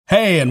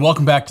Hey, and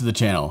welcome back to the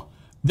channel.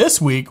 This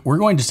week, we're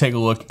going to take a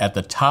look at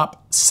the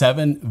top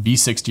 7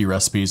 V60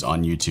 recipes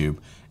on YouTube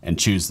and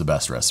choose the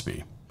best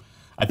recipe.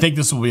 I think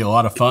this will be a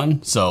lot of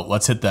fun, so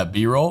let's hit that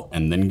B-roll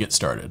and then get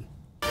started.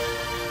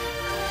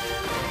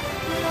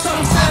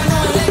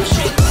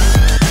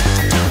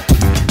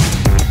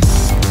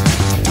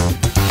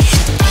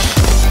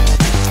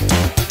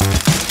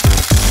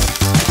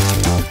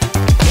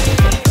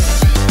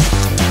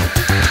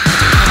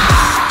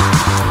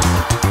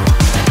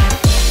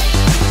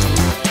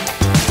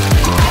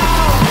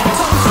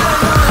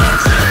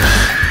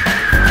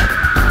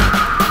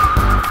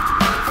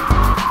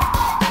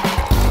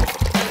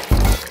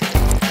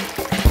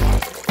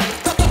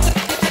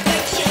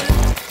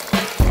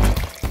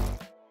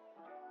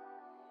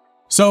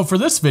 So for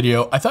this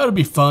video, I thought it'd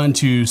be fun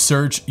to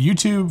search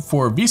YouTube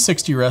for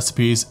V60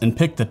 recipes and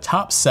pick the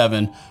top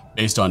 7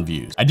 based on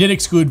views. I did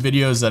exclude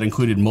videos that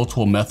included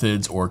multiple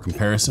methods or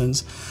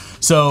comparisons.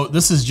 So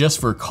this is just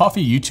for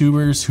coffee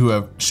YouTubers who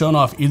have shown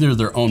off either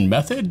their own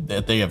method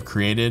that they have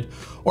created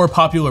or a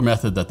popular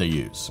method that they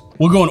use.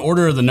 We'll go in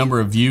order of the number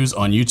of views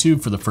on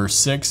YouTube for the first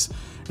 6,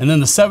 and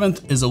then the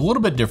 7th is a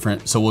little bit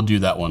different, so we'll do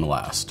that one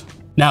last.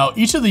 Now,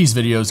 each of these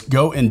videos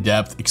go in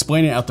depth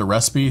explaining out the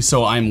recipe,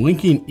 so I'm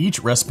linking each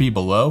recipe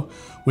below,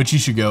 which you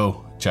should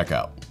go check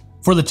out.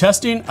 For the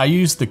testing, I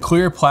used the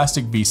clear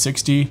plastic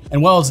V60,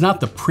 and while it's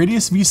not the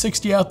prettiest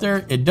V60 out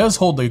there, it does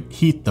hold the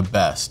heat the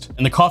best.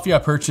 And the coffee I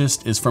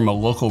purchased is from a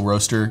local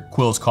roaster,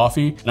 Quill's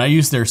Coffee, and I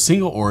used their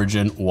single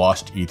origin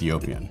washed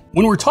Ethiopian.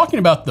 When we're talking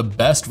about the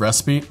best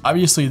recipe,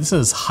 obviously this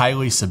is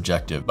highly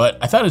subjective, but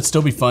I thought it'd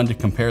still be fun to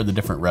compare the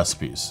different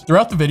recipes.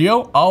 Throughout the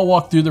video, I'll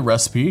walk through the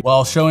recipe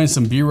while showing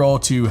some B-roll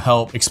to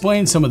help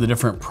explain some of the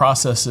different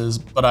processes,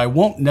 but I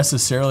won't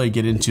necessarily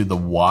get into the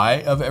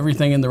why of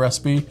everything in the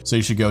recipe, so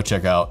you should go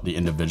check out the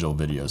individual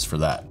videos for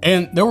that.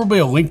 And there will be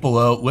a link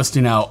below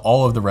listing out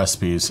all of the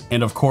recipes,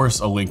 and of course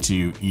a link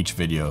to each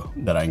video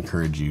that I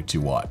encourage you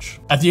to watch.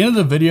 At the end of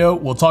the video,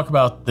 we'll talk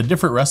about the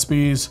different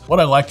recipes,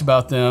 what I liked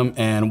about them,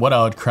 and what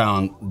I would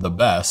crown the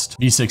best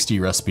V60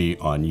 recipe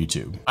on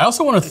YouTube. I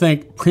also want to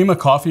thank Prima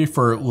Coffee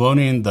for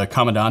loaning the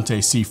Comandante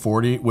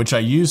C40, which I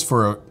used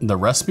for the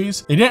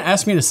recipes. They didn't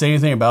ask me to say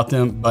anything about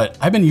them, but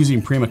I've been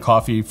using Prima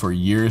Coffee for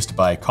years to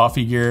buy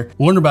coffee gear,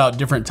 learn about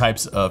different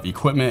types of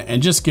equipment,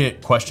 and just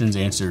get questions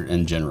answered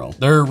in general.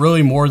 They're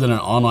really more than an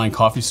online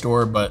coffee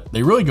store, but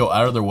they really go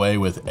out of their way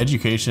with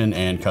education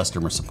and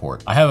customer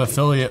support. I have an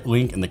affiliate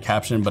link in the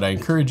caption, but I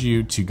encourage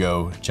you to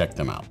go check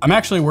them out. I'm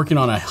actually working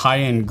on a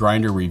high-end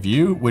grinder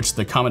review, which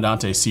the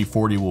Comandante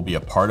C40 will be a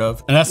part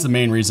of, and that's the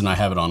main reason I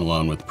have it on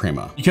loan with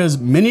Prima. Because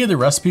many of the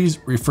recipes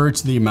refer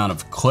to the amount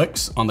of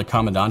clicks on the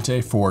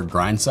Comandante for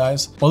grind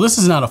size. While this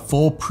is not a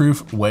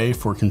foolproof way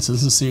for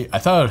consistency, I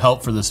thought it would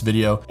help for this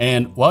video,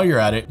 and while you're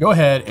at it, go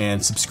ahead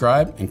and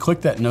subscribe and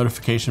click that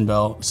notification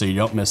bell so you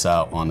don't miss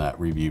out on that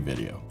review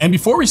video. And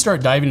before we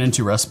start diving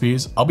into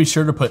recipes, I'll be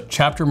sure to put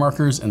chapter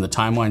markers in the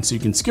timeline so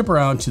you can skip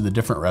around to the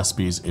different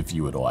recipes if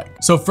you would like.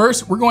 So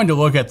first, we're going to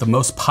look at the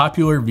most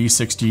popular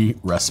V60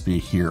 recipe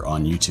here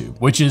on YouTube,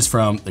 which is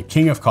from the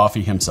king of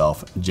coffee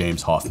himself,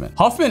 James Hoffman.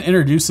 Hoffman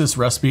introduced this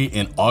recipe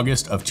in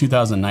August of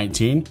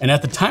 2019, and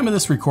at the time of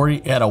this recording,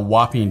 it had a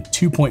whopping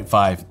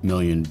 2.5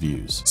 million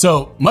views.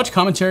 So much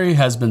commentary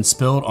has been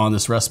spilled on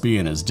this recipe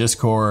in his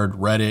Discord,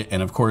 Reddit,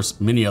 and of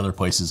course, many other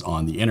places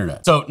on the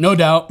internet. So no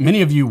doubt,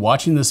 many of you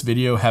watching this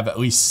video have at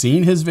least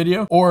seen his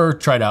video or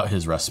tried out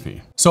his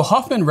recipe. So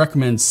Hoffman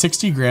recommends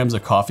 60 grams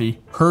of coffee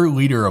per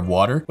liter of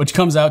water, which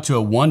comes out to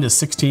a 1 to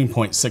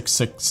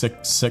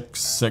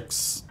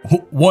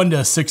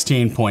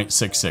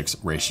 16.66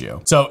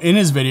 ratio. So in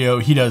his video,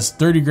 he does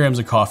 30 grams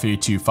of coffee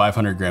to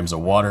 500 grams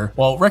of water,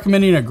 while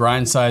recommending a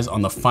grind size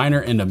on the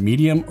finer end of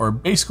medium, or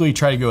basically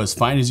try to go as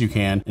fine as you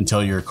can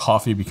until your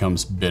coffee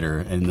becomes bitter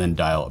and then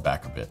dial it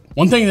back a bit.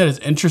 One thing that is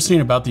interesting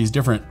about these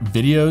different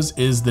videos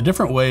is the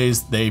different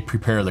ways they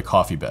prepare the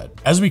coffee bed.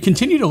 As we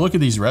continue to look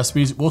at these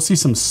recipes, we'll see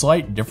some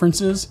slight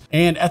differences,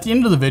 and at the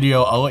end of the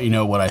video, I'll let you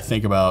know what I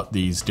think about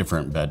these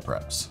different bed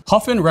preps.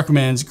 Hoffman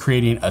recommends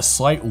creating a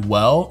slight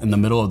well in the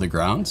middle of the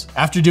grounds.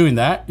 After doing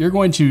that, you're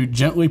going to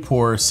gently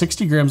pour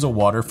 60 grams of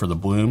water for the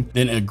bloom,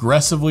 then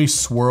aggressively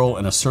swirl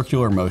in a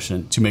circular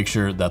motion to make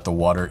sure that the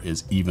water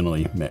is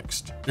evenly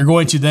mixed. You're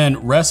going to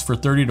then rest for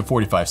 30 to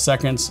 45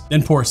 seconds,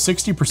 then pour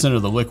 60%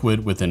 of the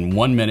liquid within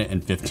 1 minute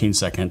and 15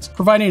 seconds,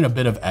 providing a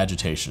bit of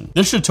agitation.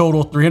 This should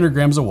total 300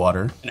 grams of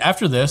water, and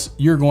after this,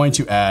 you're going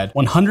to add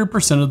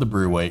 100% of the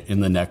brew weight in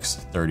the next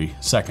 30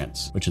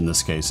 seconds, which in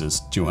this case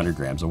is 200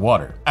 grams of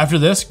water. After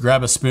this,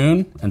 grab a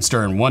spoon and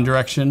stir in one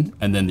direction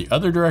and then the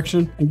other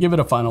direction and give it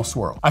a final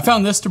swirl. I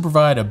found this to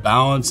provide a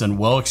balanced and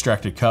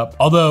well-extracted cup,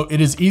 although it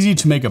is easy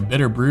to make a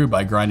bitter brew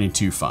by grinding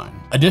too fine.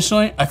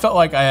 Additionally, I felt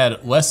like I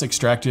had less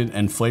extracted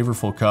and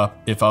flavorful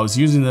cup if I was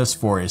using this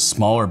for a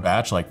smaller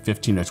batch, like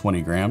 15 to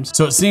 20 grams.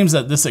 So it seems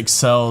that this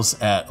excels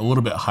at a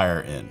little bit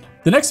higher end.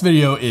 The next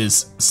video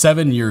is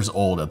 7 years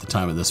old at the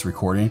time of this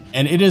recording,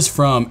 and it is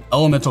from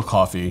Elemental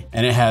Coffee,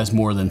 and it has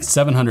more than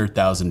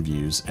 700,000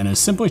 views and is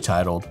simply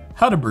titled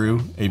how to brew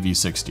a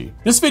V60.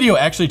 This video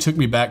actually took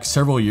me back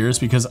several years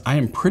because I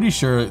am pretty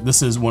sure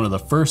this is one of the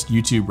first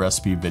YouTube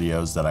recipe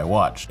videos that I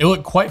watched. It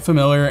looked quite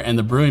familiar and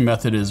the brewing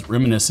method is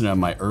reminiscent of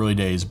my early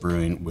days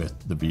brewing with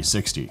the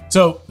V60.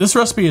 So this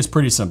recipe is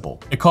pretty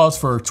simple. It calls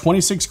for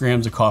 26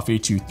 grams of coffee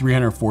to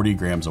 340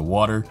 grams of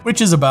water, which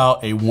is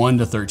about a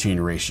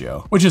 1:13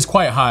 ratio, which is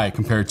quite high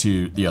compared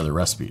to the other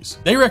recipes.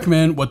 They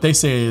recommend what they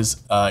say is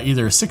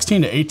either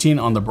 16 to 18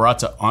 on the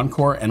Baratza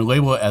Encore and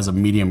label it as a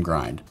medium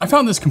grind. I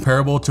found this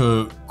comparable to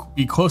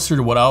be closer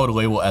to what I would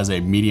label as a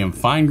medium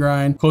fine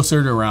grind,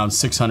 closer to around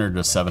 600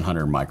 to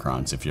 700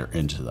 microns if you're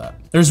into that.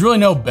 There's really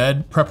no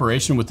bed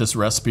preparation with this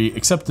recipe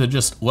except to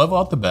just level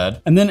out the bed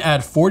and then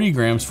add 40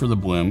 grams for the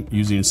bloom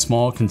using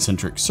small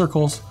concentric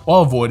circles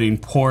while avoiding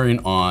pouring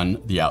on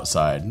the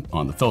outside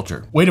on the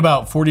filter. Wait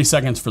about 40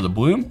 seconds for the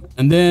bloom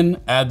and then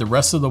add the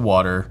rest of the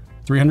water,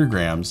 300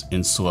 grams,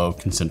 in slow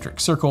concentric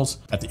circles.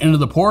 At the end of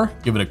the pour,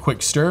 give it a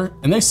quick stir,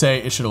 and they say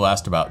it should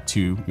last about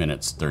 2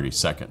 minutes, 30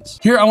 seconds.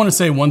 Here, I wanna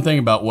say one thing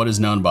about what is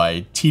known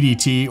by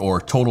TDT, or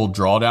total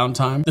drawdown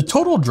time. The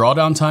total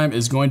drawdown time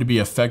is going to be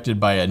affected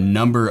by a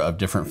number of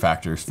different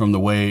factors, from the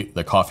way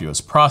the coffee was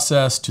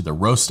processed, to the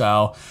roast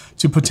style,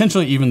 to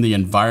potentially even the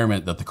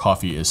environment that the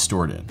coffee is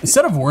stored in.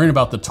 Instead of worrying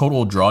about the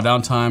total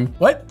drawdown time,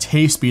 let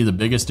taste be the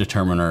biggest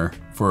determiner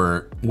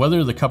for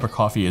whether the cup of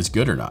coffee is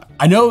good or not.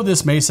 I know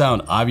this may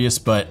sound obvious,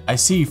 but I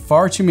see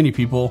far too many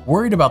people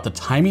worried about the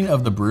timing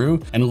of the brew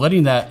and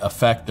letting that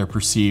affect their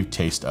perceived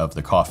taste of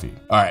the coffee.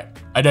 All right,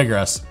 I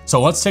digress.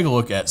 So let's take a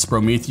look at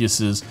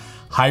Sprometheus's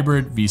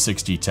hybrid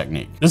V60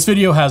 technique. This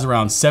video has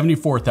around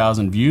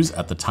 74,000 views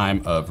at the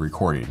time of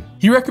recording.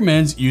 He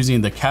recommends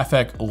using the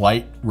Cafec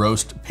Light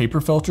Roast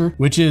paper filter,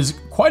 which is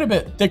quite a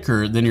bit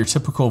thicker than your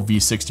typical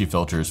V60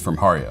 filters from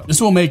Hario. This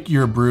will make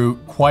your brew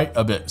quite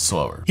a bit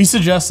slower. He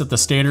suggests that the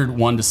standard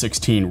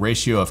 1:16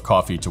 ratio of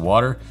coffee to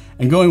water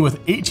and going with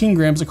 18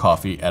 grams of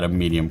coffee at a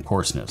medium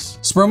coarseness.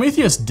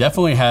 Sprometheus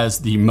definitely has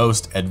the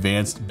most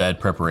advanced bed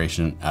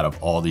preparation out of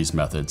all these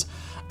methods,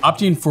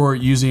 opting for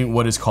using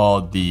what is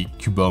called the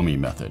Kubomi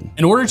method.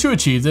 In order to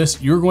achieve this,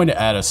 you're going to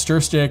add a stir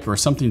stick or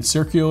something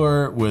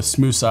circular with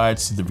smooth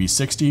sides to the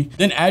V60,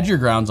 then add your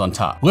grounds on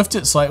top. Lift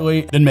it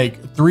slightly, then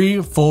make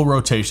 3 full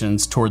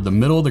rotations toward the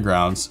middle of the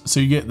grounds so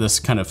you get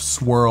this kind of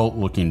swirl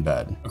looking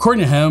bed.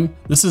 According to him,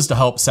 this is to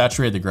help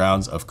saturate the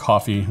grounds of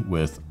coffee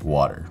with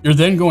water. You're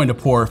then going to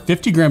pour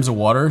 50 grams of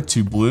water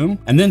to bloom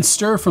and then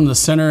stir from the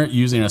center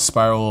using a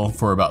spiral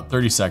for about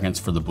 30 seconds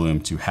for the bloom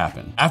to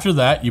happen. After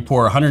that, you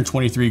pour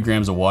 123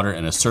 grams of water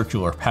in a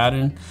circular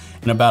pattern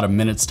in about a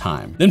minute's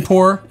time. Then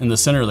pour in the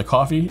center of the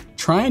coffee,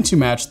 trying to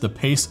match the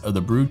pace of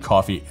the brewed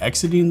coffee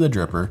exiting the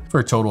dripper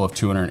for a total of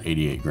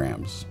 288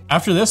 grams.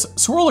 After this,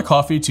 swirl the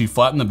coffee to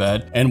flatten the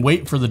bed and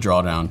wait for the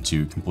drawdown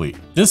to complete.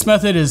 This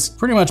method is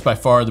pretty much by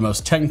far the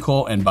most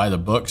technical and by the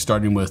book,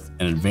 starting with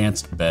an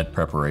advanced bed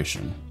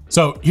preparation.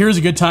 So here's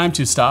a good time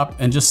to stop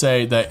and just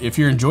say that if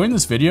you're enjoying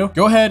this video,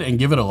 go ahead and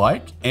give it a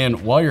like.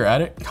 And while you're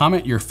at it,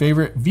 comment your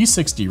favorite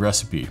V60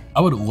 recipe. I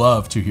would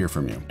love to hear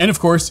from you. And of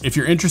course, if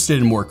you're interested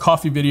in more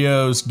coffee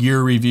videos,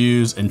 gear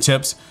reviews, and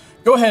tips,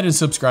 go ahead and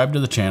subscribe to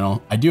the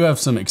channel. I do have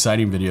some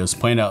exciting videos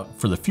planned out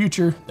for the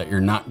future that you're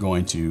not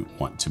going to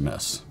want to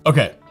miss.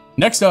 Okay.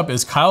 Next up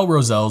is Kyle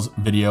Rowsell's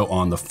video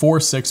on the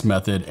 4-6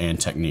 method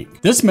and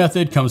technique. This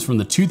method comes from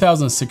the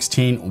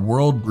 2016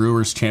 World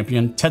Brewers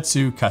Champion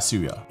Tetsu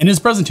Kasuya. In his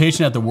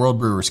presentation at the World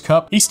Brewers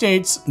Cup, he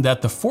states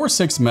that the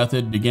 4-6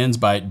 method begins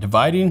by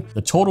dividing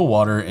the total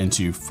water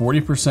into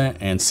 40%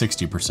 and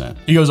 60%.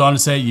 He goes on to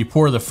say you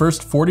pour the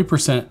first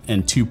 40%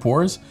 in 2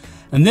 pours,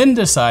 and then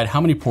decide how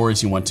many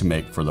pours you want to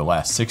make for the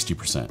last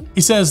 60%.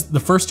 He says the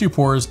first 2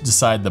 pours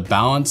decide the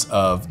balance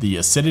of the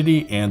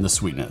acidity and the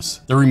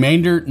sweetness. The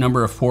remainder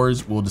number of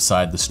pours will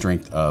decide the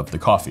strength of the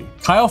coffee.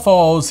 Kyle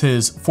follows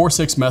his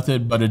 4-6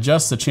 method, but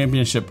adjusts the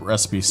championship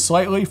recipe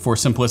slightly for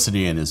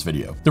simplicity in his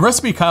video. The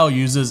recipe Kyle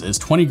uses is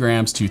 20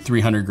 grams to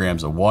 300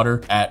 grams of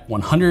water at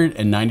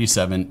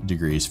 197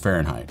 degrees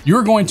Fahrenheit.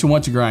 You're going to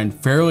want to grind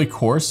fairly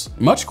coarse,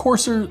 much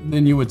coarser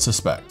than you would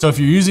suspect. So if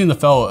you're using the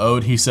fellow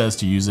ode, he says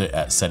to use it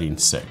at setting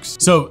 6.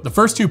 So the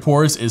first 2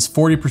 pours is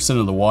 40%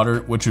 of the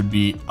water, which would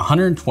be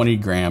 120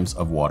 grams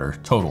of water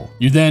total.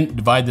 You then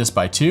divide this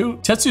by 2.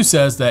 Tetsu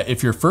says that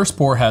if your first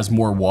pour has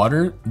more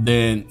water,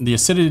 then the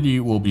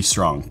acidity will be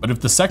strong. But if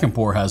the second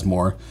pour has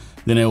more,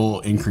 then it will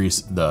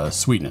increase the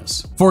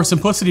sweetness. For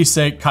simplicity's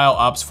sake, Kyle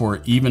opts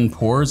for even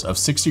pours of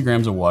 60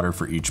 grams of water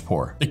for each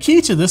pour. The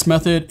key to this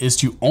method is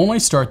to only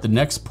start the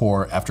next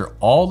pour after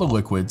all the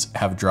liquids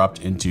have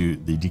dropped into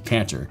the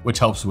decanter, which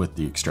helps with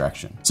the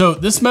extraction. So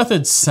this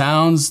method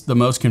sounds the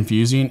most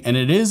confusing, and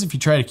it is if you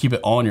try to keep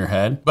it all in your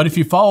head, but if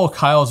you follow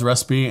Kyle's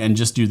recipe and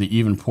just do the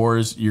even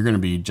pours, you're gonna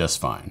be just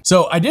fine.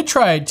 So I did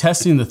try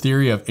testing the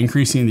theory of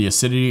increasing the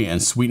acidity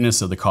and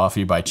sweetness of the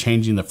coffee by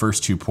changing the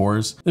first 2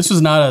 pours. This was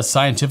not a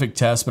scientific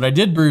test, but I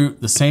did brew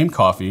the same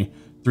coffee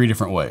 3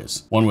 different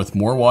ways. One with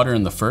more water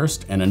in the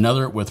first, and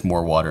another with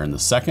more water in the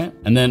second,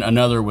 and then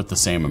another with the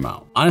same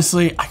amount.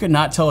 Honestly, I could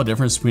not tell a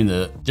difference between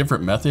the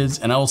different methods,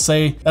 and I will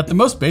say that the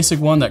most basic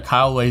one that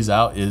Kyle lays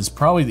out is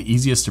probably the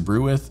easiest to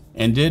brew with,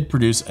 and did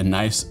produce a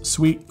nice,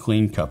 sweet,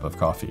 clean cup of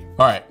coffee.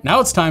 All right, now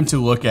it's time to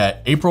look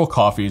at April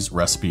Coffee's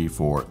recipe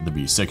for the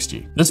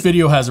V60. This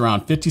video has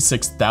around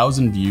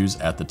 56,000 views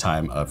at the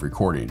time of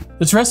recording.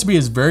 This recipe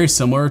is very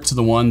similar to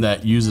the one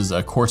that uses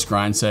a coarse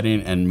grind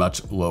setting and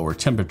much lower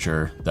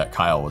temperature that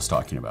Kyle was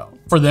talking about.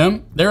 For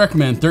them, they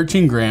recommend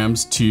 13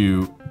 grams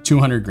to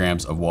 200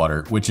 grams of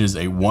water, which is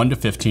a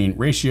 1:15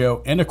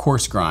 ratio, and a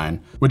coarse grind,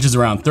 which is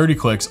around 30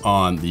 clicks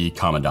on the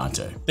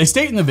Comandante. They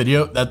state in the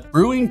video that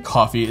brewing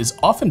coffee is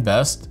often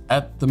best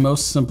at the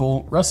most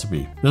simple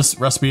recipe. This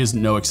recipe is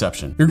no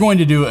exception. You're going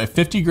to do a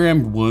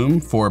 50-gram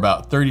bloom for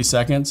about 30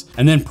 seconds,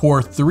 and then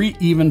pour 3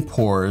 even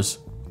pours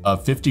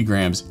of 50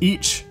 grams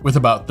each with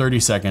about 30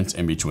 seconds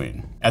in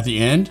between. At the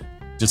end,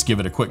 just give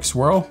it a quick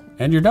swirl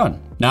and you're done.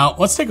 Now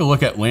let's take a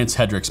look at Lance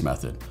Hedrick's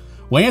method.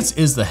 Lance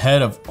is the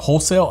head of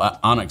wholesale at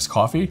Onyx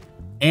Coffee.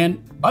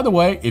 And by the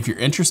way, if you're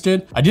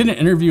interested, I did an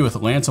interview with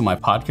Lance on my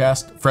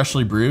podcast,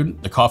 Freshly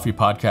Brewed, the coffee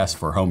podcast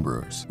for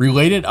homebrewers.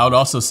 Related, I would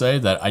also say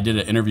that I did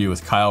an interview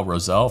with Kyle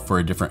Rowsell for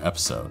a different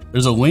episode.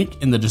 There's a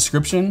link in the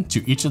description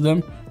to each of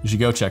them. You should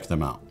go check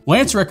them out.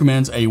 Lance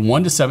recommends a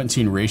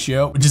 1:17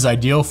 ratio, which is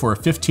ideal for a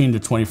 15 to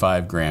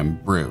 25 gram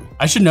brew.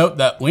 I should note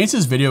that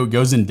Lance's video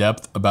goes in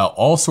depth about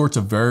all sorts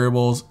of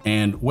variables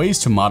and ways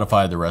to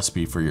modify the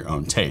recipe for your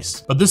own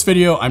taste. But this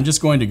video, I'm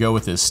just going to go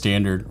with his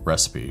standard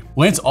recipe.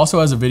 Lance also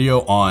has a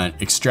video on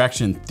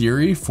extraction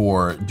theory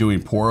for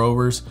doing pour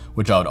overs,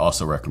 which I would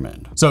also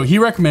recommend. So he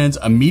recommends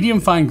a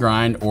medium fine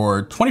grind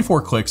or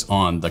 24 clicks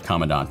on the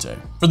Comandante.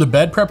 For the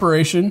bed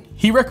preparation,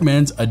 he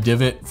recommends a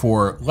divot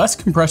for less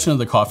compression of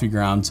the coffee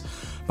grounds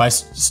by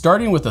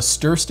starting with a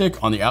stir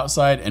stick on the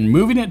outside and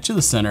moving it to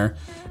the center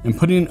and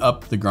putting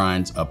up the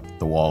grinds up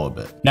the wall a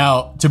bit.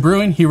 Now, to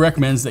brewing, he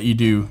recommends that you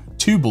do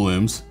 2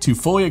 blooms to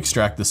fully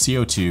extract the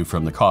CO2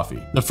 from the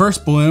coffee. The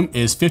first bloom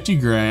is 50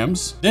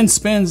 grams, then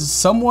spins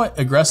somewhat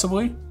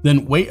aggressively,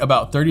 then wait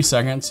about 30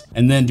 seconds,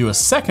 and then do a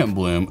second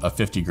bloom of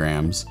 50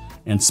 grams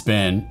and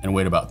spin and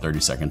wait about 30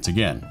 seconds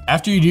again.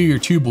 After you do your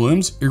 2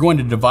 blooms, you're going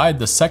to divide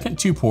the second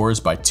 2 pours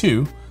by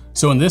 2.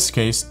 So in this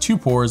case, 2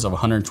 pours of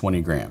 120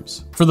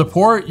 grams. For the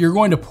pour, you're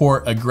going to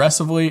pour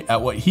aggressively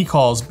at what he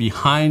calls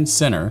behind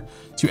center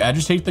to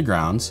agitate the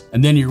grounds,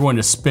 and then you're going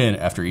to spin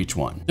after each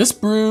one. This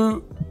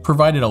brew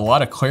provided a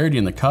lot of clarity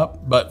in the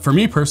cup, but for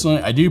me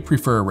personally, I do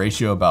prefer a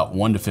ratio about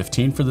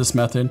 1:15 for this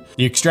method.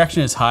 The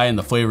extraction is high and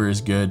the flavor is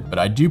good, but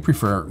I do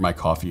prefer my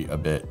coffee a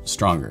bit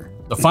stronger.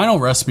 The final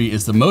recipe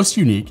is the most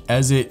unique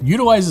as it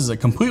utilizes a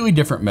completely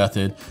different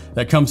method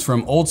that comes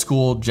from old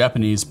school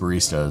Japanese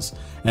baristas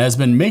and has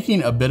been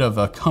making a bit of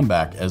a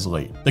comeback as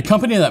late. The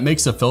company that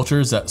makes the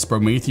filters that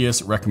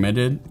Sprometheus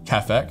recommended,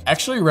 Cafec,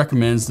 actually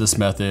recommends this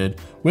method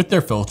with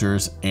their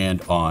filters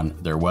and on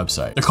their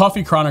website. The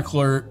Coffee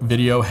Chronicler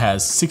video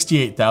has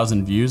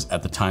 68,000 views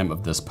at the time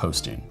of this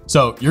posting.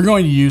 So you're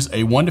going to use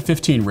a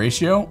 1:15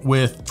 ratio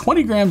with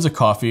 20 grams of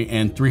coffee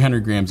and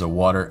 300 grams of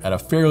water at a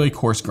fairly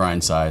coarse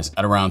grind size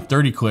at around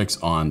 30 clicks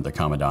on the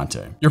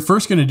Comandante. You're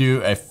first going to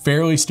do a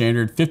fairly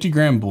standard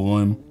 50-gram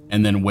bloom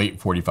and then wait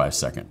 45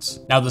 seconds.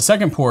 Now the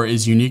second pour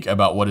is unique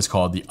about what is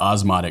called the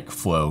osmotic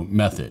flow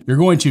method. You're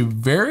going to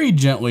very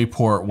gently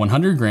pour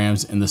 100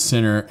 grams in the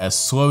center as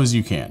slow as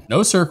you can.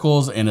 No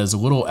circles and as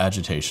little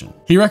agitation.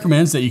 He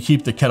recommends that you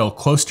keep the kettle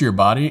close to your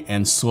body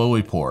and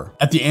slowly pour.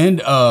 At the end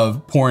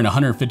of pouring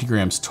 150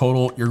 grams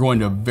total, you're going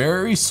to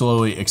very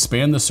slowly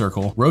expand the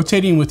circle,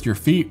 rotating with your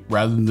feet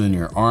rather than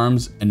your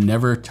arms, and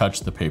never touch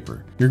the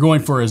paper. You're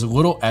going for as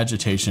little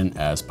agitation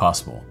as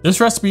possible.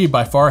 This recipe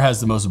by far has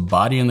the most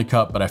body in the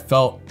cup, but I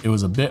felt it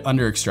was a bit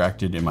under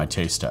extracted in my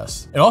taste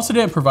test. It also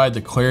didn't provide the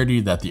clarity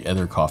that the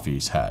other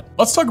coffees had.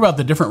 Let's talk about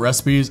the different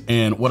recipes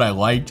and what I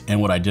liked and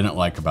what I didn't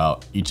like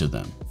about each of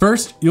them.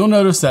 First, you'll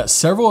notice that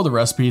several of the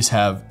recipes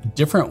have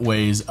different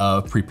ways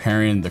of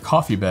preparing the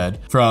coffee bed,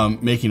 from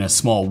making a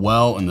small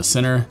well in the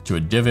center to a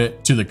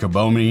divot to the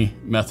Kobomi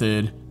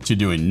method to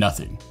doing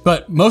nothing.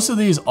 But most of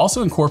these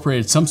also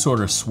incorporated some sort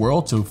of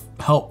swirl to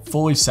help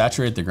fully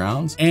saturate the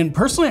grounds. And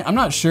personally, I'm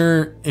not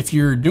sure if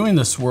you're doing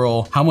the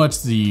swirl, how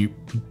much the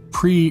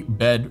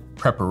pre-bed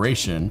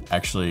preparation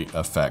actually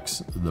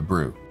affects the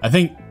brew. I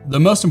think the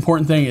most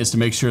important thing is to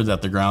make sure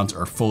that the grounds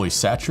are fully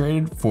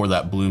saturated for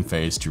that bloom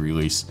phase to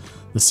release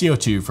the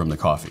CO2 from the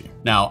coffee.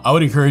 Now, I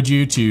would encourage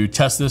you to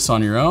test this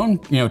on your own,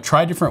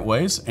 try different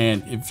ways,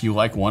 and if you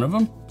like one of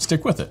them,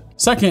 stick with it.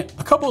 Second,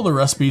 a couple of the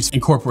recipes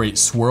incorporate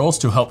swirls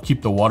to help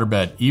keep the water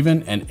bed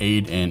even and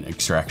aid in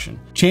extraction.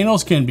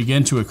 Channels can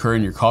begin to occur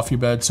in your coffee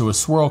bed, so a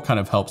swirl kind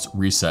of helps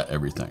reset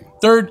everything.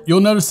 Third,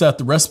 you'll notice that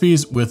the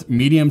recipes with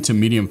medium to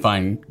medium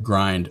fine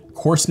grind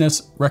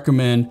coarseness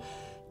recommend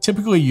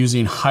typically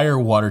using higher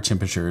water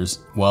temperatures,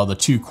 while the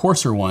 2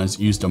 coarser ones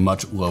used a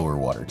much lower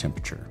water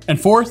temperature. And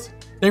fourth,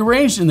 they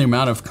ranged in the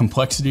amount of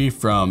complexity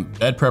from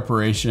bed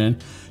preparation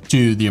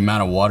to the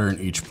amount of water in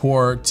each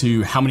pour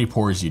to how many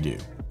pours you do.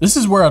 This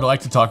is where I'd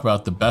like to talk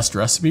about the best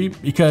recipe,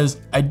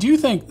 because I do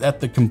think that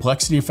the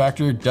complexity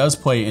factor does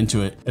play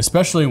into it,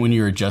 especially when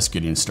you're just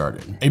getting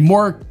started. A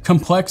more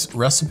complex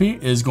recipe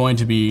is going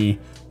to be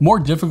more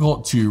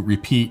difficult to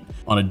repeat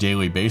on a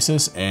daily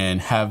basis and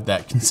have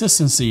that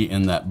consistency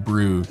in that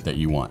brew that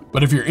you want.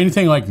 But if you're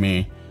anything like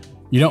me,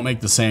 you don't make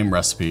the same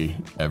recipe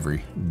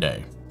every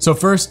day. So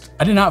first,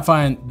 I did not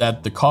find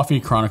that the Coffee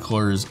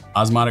Chronicler's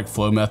osmotic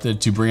flow method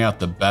to bring out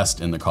the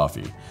best in the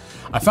coffee.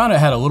 I found it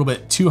had a little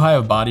bit too high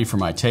of body for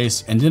my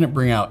taste and didn't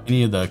bring out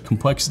any of the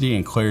complexity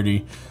and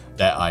clarity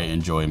that I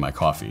enjoy in my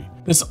coffee.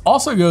 This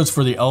also goes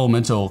for the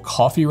elemental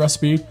coffee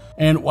recipe,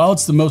 and while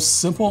it's the most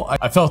simple,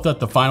 I felt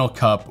that the final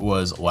cup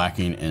was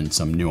lacking in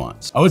some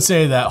nuance. I would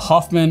say that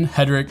Hoffman,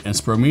 Hedrick, and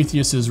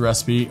Sprometheus's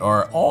recipe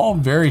are all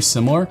very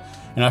similar,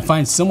 and I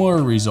find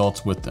similar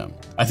results with them.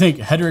 I think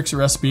Hedrick's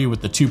recipe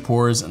with the 2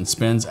 pours and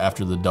spins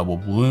after the double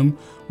bloom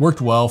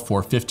worked well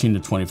for 15 to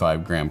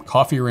 25 gram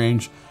coffee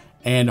range,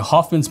 and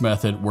Hoffman's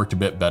method worked a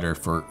bit better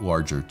for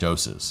larger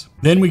doses.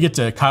 Then we get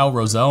to Kyle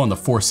Rowsell and the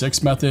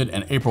 4-6 method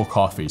and April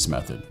Coffee's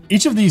method.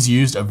 Each of these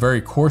used a very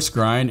coarse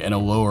grind and a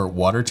lower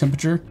water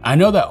temperature. I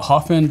know that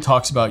Hoffman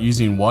talks about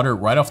using water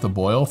right off the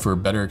boil for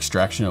better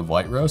extraction of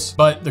light roast,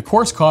 but the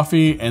coarse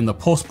coffee and the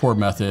pulse pour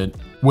method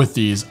with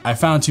these I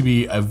found to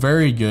be a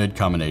very good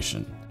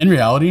combination. In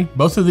reality,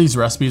 both of these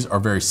recipes are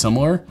very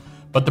similar,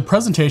 but the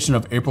presentation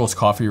of April's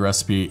coffee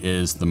recipe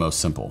is the most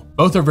simple.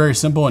 Both are very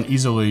simple and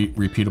easily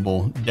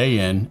repeatable day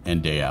in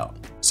and day out.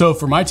 So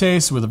for my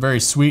taste, with a very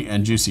sweet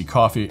and juicy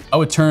coffee, I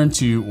would turn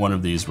to one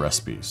of these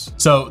recipes.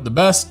 So the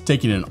best,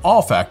 taking in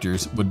all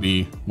factors, would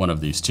be one of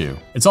these 2.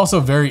 It's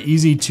also very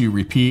easy to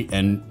repeat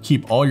and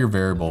keep all your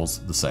variables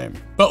the same.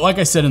 But like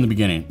I said in the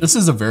beginning, this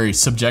is a very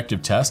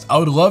subjective test. I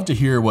would love to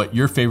hear what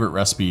your favorite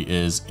recipe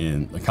is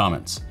in the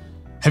comments.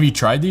 Have you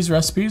tried these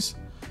recipes?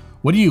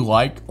 What do you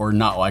like or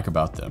not like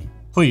about them?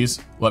 Please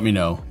let me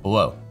know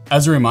below.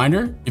 As a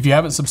reminder, if you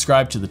haven't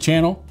subscribed to the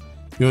channel,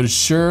 it would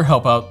sure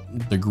help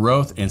out the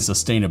growth and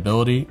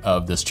sustainability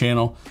of this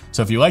channel.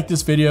 So if you like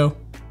this video,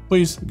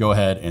 please go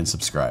ahead and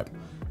subscribe.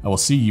 I will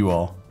see you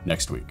all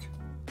next week.